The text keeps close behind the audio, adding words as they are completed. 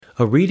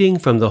A reading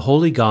from the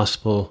Holy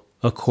Gospel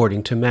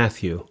according to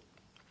Matthew.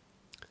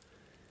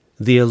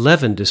 The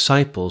 11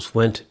 disciples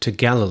went to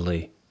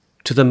Galilee,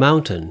 to the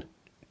mountain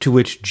to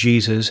which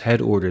Jesus had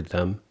ordered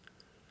them.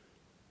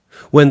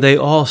 When they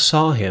all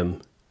saw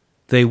him,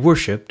 they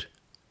worshipped,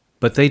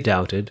 but they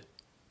doubted.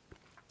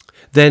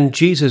 Then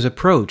Jesus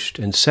approached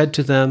and said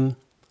to them,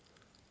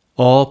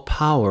 "All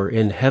power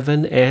in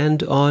heaven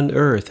and on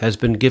earth has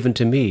been given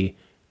to me.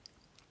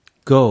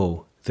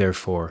 Go,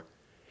 therefore,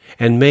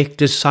 and make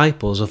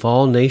disciples of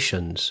all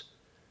nations,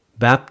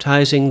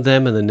 baptizing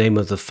them in the name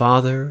of the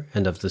Father,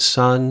 and of the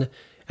Son,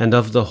 and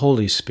of the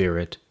Holy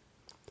Spirit,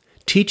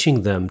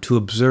 teaching them to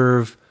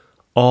observe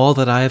all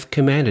that I have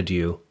commanded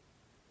you.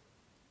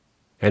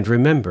 And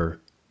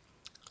remember,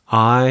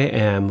 I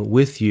am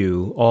with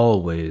you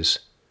always,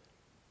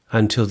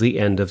 until the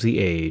end of the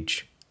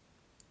age."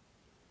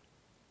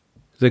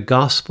 The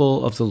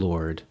Gospel of the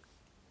Lord.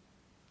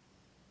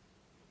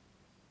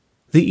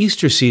 The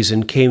Easter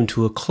season came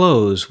to a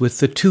close with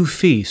the 2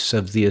 feasts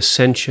of the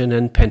Ascension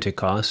and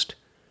Pentecost.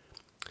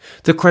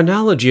 The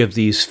chronology of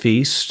these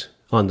feasts,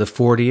 on the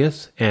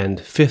 40th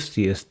and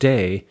 50th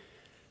day,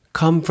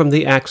 come from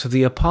the Acts of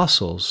the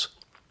Apostles.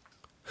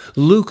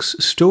 Luke's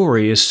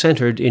story is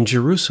centered in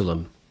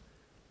Jerusalem.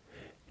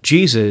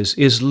 Jesus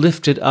is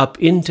lifted up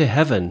into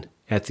heaven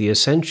at the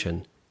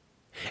Ascension,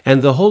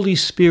 and the Holy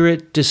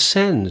Spirit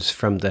descends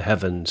from the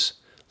heavens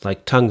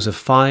like tongues of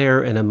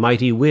fire and a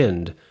mighty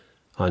wind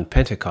on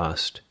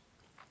Pentecost.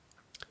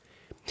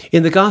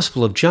 In the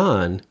Gospel of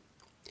John,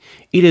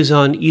 it is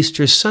on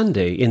Easter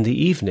Sunday in the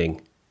evening,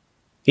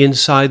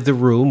 inside the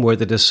room where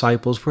the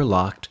disciples were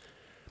locked,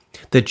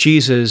 that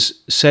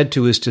Jesus said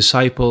to his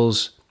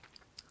disciples,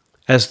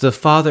 "As the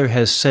Father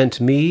has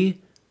sent me,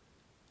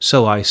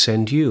 so I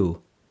send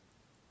you."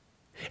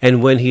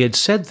 And when he had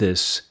said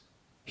this,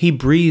 he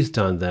breathed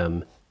on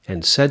them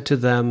and said to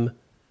them,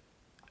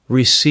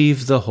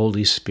 "Receive the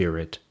Holy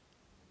Spirit."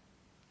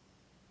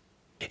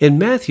 In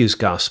Matthew's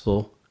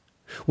Gospel,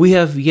 we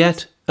have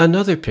yet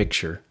another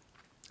picture.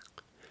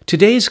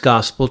 Today's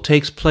Gospel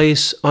takes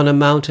place on a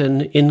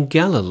mountain in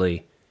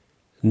Galilee,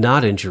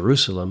 not in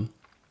Jerusalem.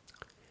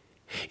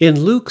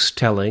 In Luke's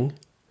telling,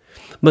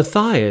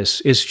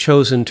 Matthias is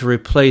chosen to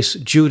replace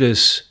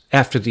Judas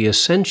after the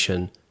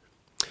Ascension,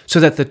 so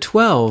that the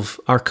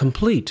 12 are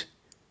complete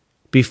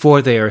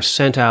before they are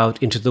sent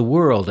out into the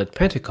world at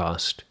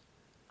Pentecost.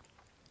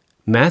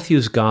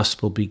 Matthew's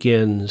Gospel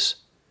begins,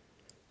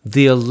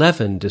 "The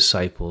 11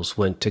 disciples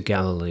went to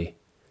Galilee,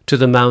 to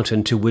the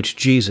mountain to which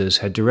Jesus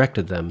had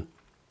directed them."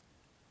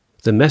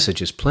 The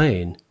message is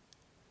plain.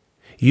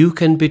 You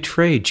can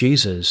betray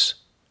Jesus.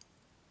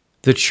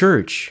 The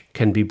church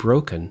can be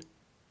broken.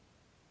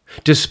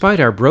 Despite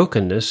our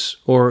brokenness,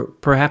 or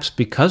perhaps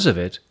because of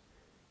it,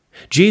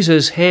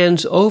 Jesus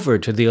hands over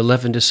to the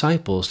 11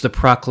 disciples the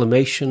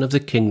proclamation of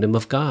the kingdom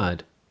of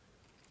God.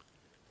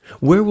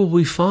 Where will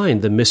we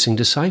find the missing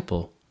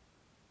disciple?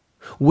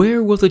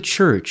 Where will the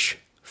church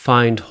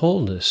find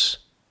wholeness?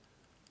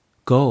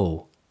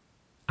 Go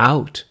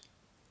out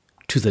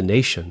to the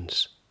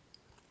nations.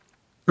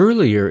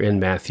 Earlier in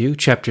Matthew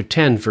chapter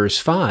 10, verse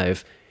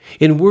 5,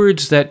 in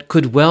words that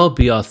could well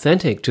be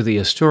authentic to the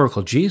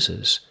historical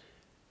Jesus,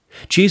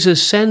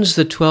 Jesus sends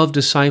the 12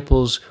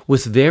 disciples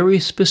with very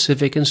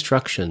specific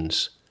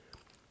instructions.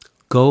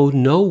 Go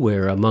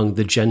nowhere among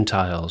the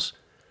Gentiles,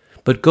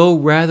 but go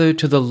rather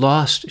to the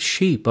lost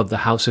sheep of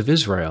the house of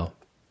Israel.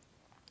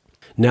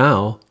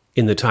 Now,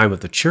 in the time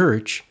of the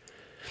church,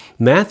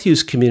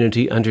 Matthew's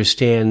community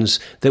understands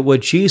that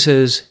what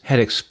Jesus had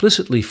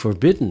explicitly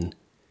forbidden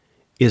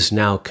is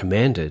now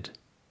commanded.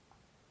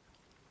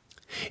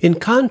 In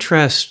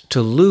contrast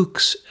to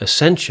Luke's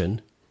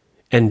ascension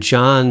and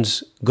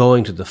John's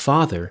going to the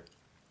Father,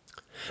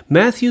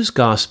 Matthew's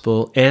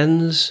Gospel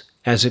ends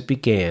as it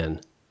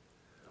began,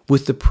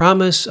 with the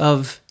promise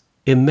of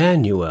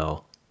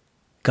Emmanuel,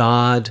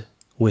 God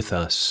with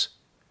us.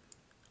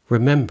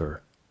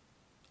 Remember,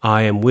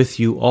 I am with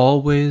you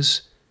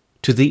always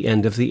to the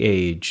end of the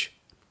age.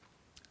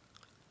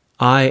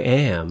 I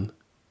am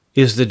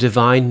is the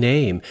divine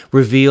name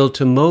revealed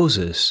to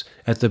Moses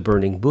at the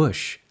burning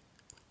bush.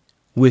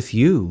 With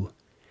you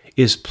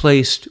is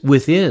placed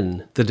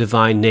within the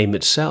divine name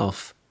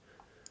itself.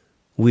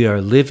 We are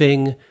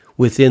living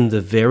within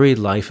the very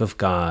life of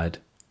God.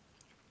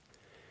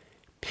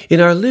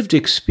 In our lived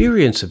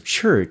experience of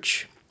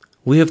church,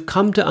 we have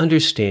come to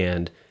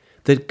understand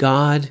that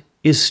God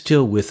is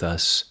still with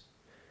us,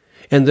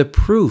 and the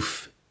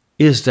proof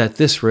is that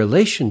this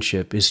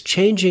relationship is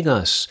changing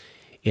us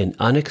in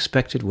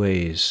unexpected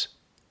ways.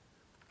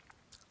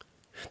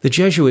 The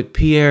Jesuit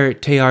Pierre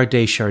Teilhard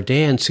de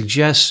Chardin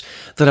suggests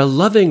that a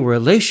loving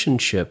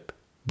relationship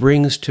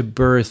brings to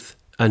birth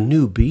a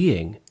new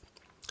being.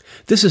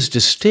 This is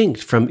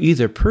distinct from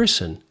either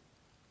person.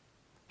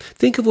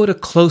 Think of what a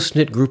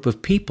close-knit group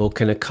of people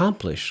can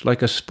accomplish,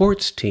 like a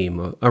sports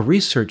team, a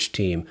research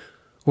team,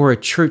 or a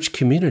church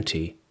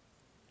community,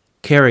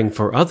 caring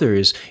for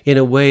others in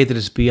a way that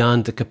is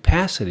beyond the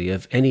capacity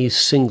of any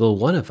single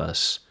one of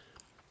us.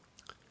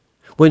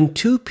 When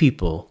two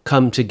people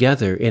come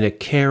together in a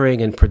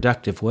caring and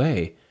productive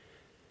way,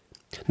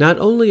 not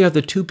only are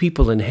the two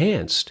people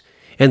enhanced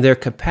and their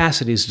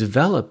capacities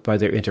developed by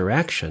their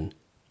interaction,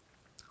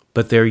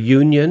 but their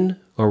union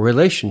or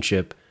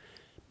relationship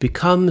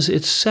becomes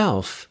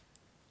itself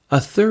a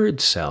third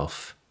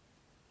self.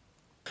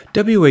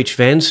 W. H.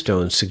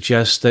 Vanstone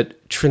suggests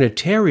that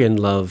Trinitarian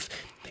love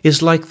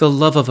is like the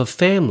love of a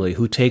family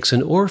who takes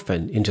an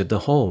orphan into the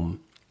home.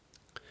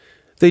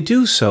 They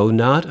do so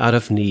not out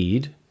of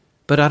need,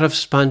 but out of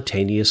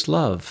spontaneous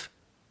love.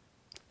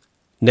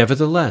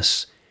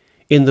 Nevertheless,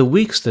 in the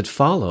weeks that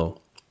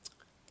follow,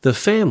 the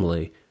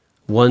family,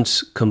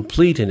 once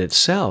complete in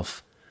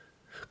itself,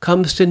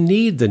 comes to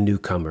need the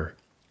newcomer,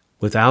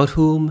 without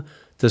whom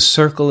the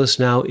circle is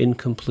now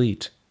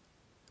incomplete.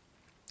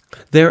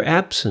 Their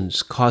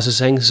absence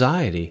causes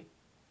anxiety.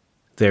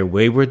 Their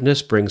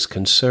waywardness brings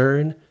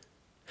concern.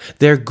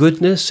 Their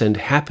goodness and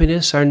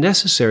happiness are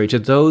necessary to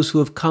those who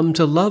have come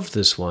to love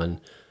this one.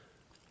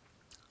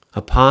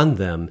 Upon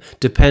them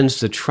depends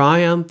the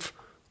triumph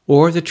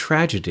or the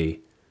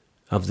tragedy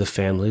of the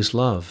family's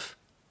love.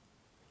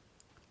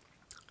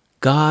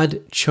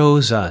 God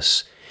chose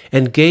us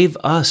and gave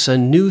us a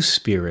new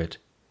spirit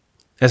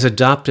as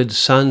adopted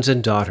sons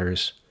and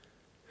daughters.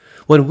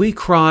 When we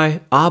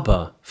cry,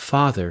 Abba,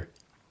 Father,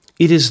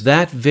 it is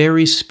that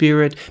very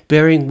Spirit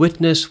bearing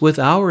witness with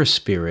our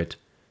spirit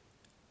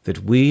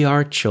that we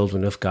are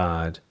children of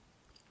God.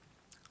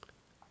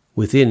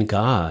 Within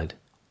God,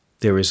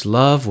 there is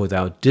love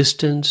without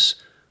distance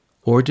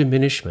or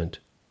diminishment.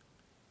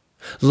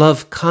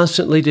 Love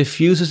constantly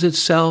diffuses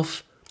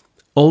itself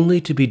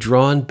only to be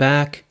drawn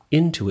back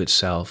into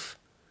itself.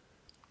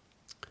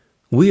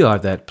 We are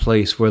that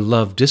place where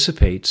love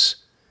dissipates,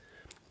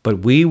 but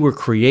we were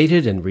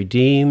created and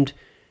redeemed,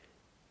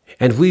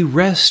 and we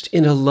rest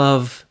in a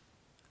love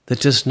that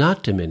does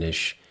not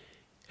diminish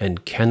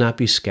and cannot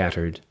be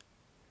scattered.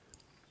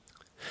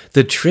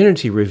 The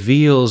Trinity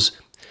reveals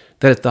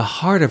that at the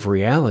heart of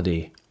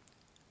reality,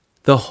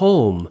 the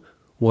home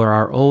where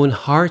our own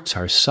hearts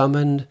are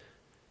summoned,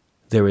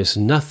 there is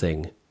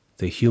nothing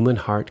the human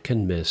heart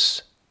can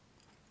miss.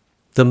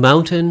 The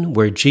mountain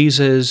where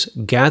Jesus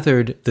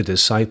gathered the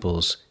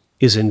disciples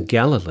is in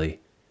Galilee,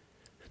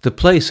 the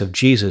place of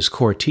Jesus'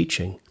 core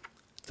teaching,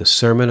 the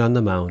Sermon on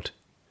the Mount.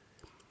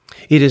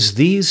 It is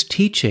these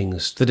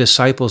teachings the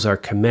disciples are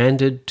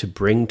commanded to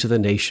bring to the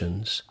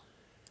nations.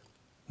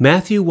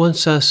 Matthew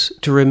wants us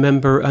to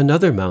remember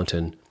another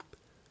mountain,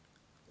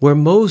 where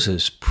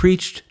Moses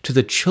preached to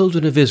the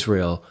children of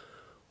Israel,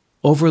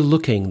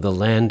 overlooking the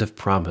land of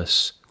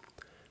promise.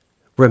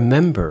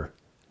 Remember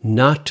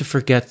not to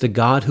forget the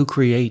God who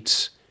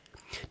creates.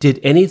 Did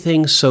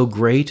anything so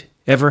great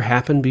ever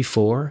happen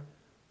before?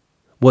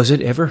 Was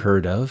it ever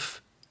heard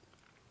of?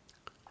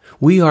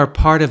 We are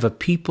part of a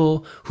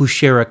people who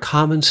share a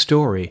common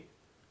story.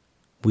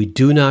 We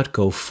do not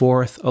go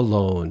forth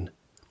alone.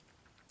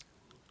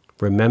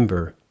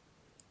 Remember,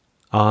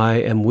 I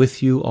am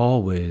with you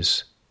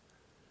always.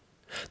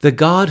 The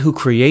God who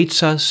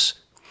creates us,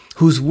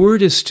 whose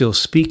word is still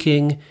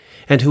speaking,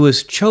 and who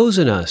has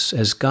chosen us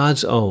as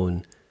God's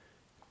own,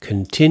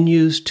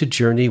 continues to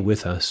journey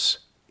with us.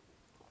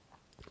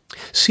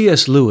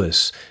 C.S.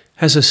 Lewis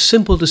has a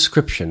simple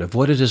description of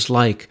what it is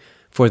like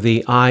for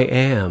the I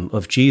am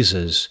of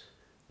Jesus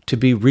to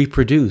be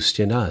reproduced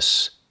in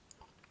us.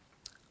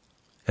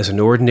 As an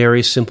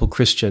ordinary, simple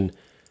Christian,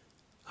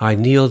 I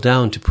kneel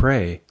down to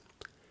pray.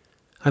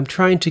 I'm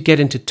trying to get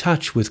into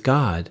touch with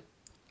God.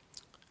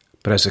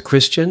 But as a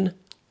Christian,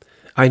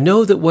 I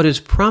know that what is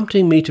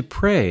prompting me to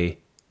pray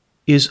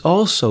is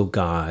also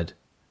God.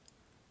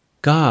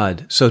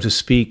 God, so to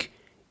speak,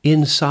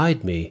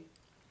 inside me.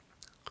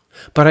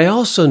 But I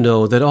also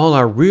know that all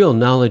our real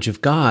knowledge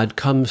of God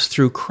comes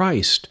through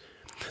Christ,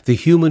 the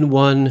human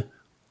one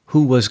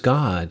who was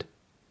God.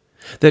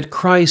 That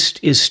Christ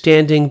is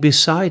standing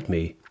beside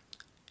me,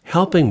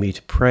 helping me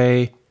to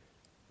pray,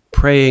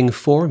 praying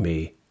for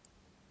me.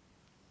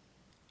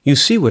 You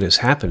see what is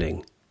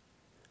happening.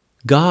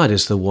 God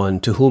is the one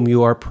to whom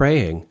you are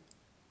praying,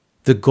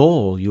 the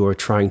goal you are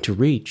trying to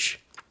reach.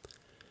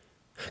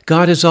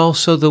 God is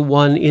also the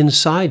one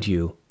inside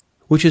you,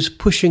 which is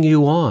pushing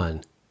you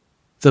on,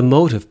 the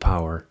motive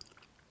power.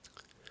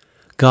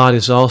 God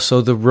is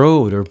also the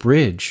road or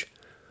bridge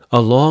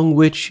along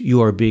which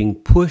you are being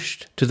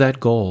pushed to that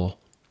goal.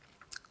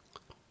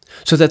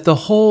 So that the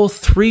whole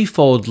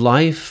threefold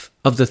life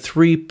of the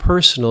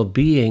three-personal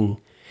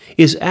being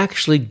is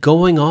actually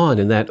going on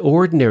in that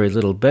ordinary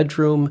little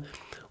bedroom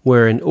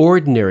where an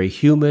ordinary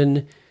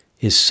human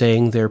is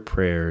saying their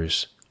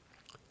prayers.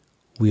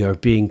 We are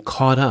being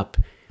caught up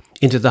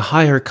into the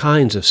higher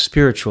kinds of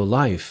spiritual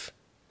life.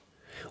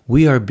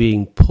 We are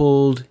being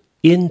pulled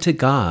into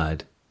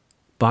God,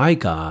 by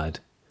God,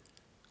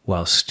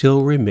 while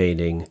still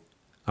remaining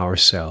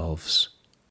ourselves.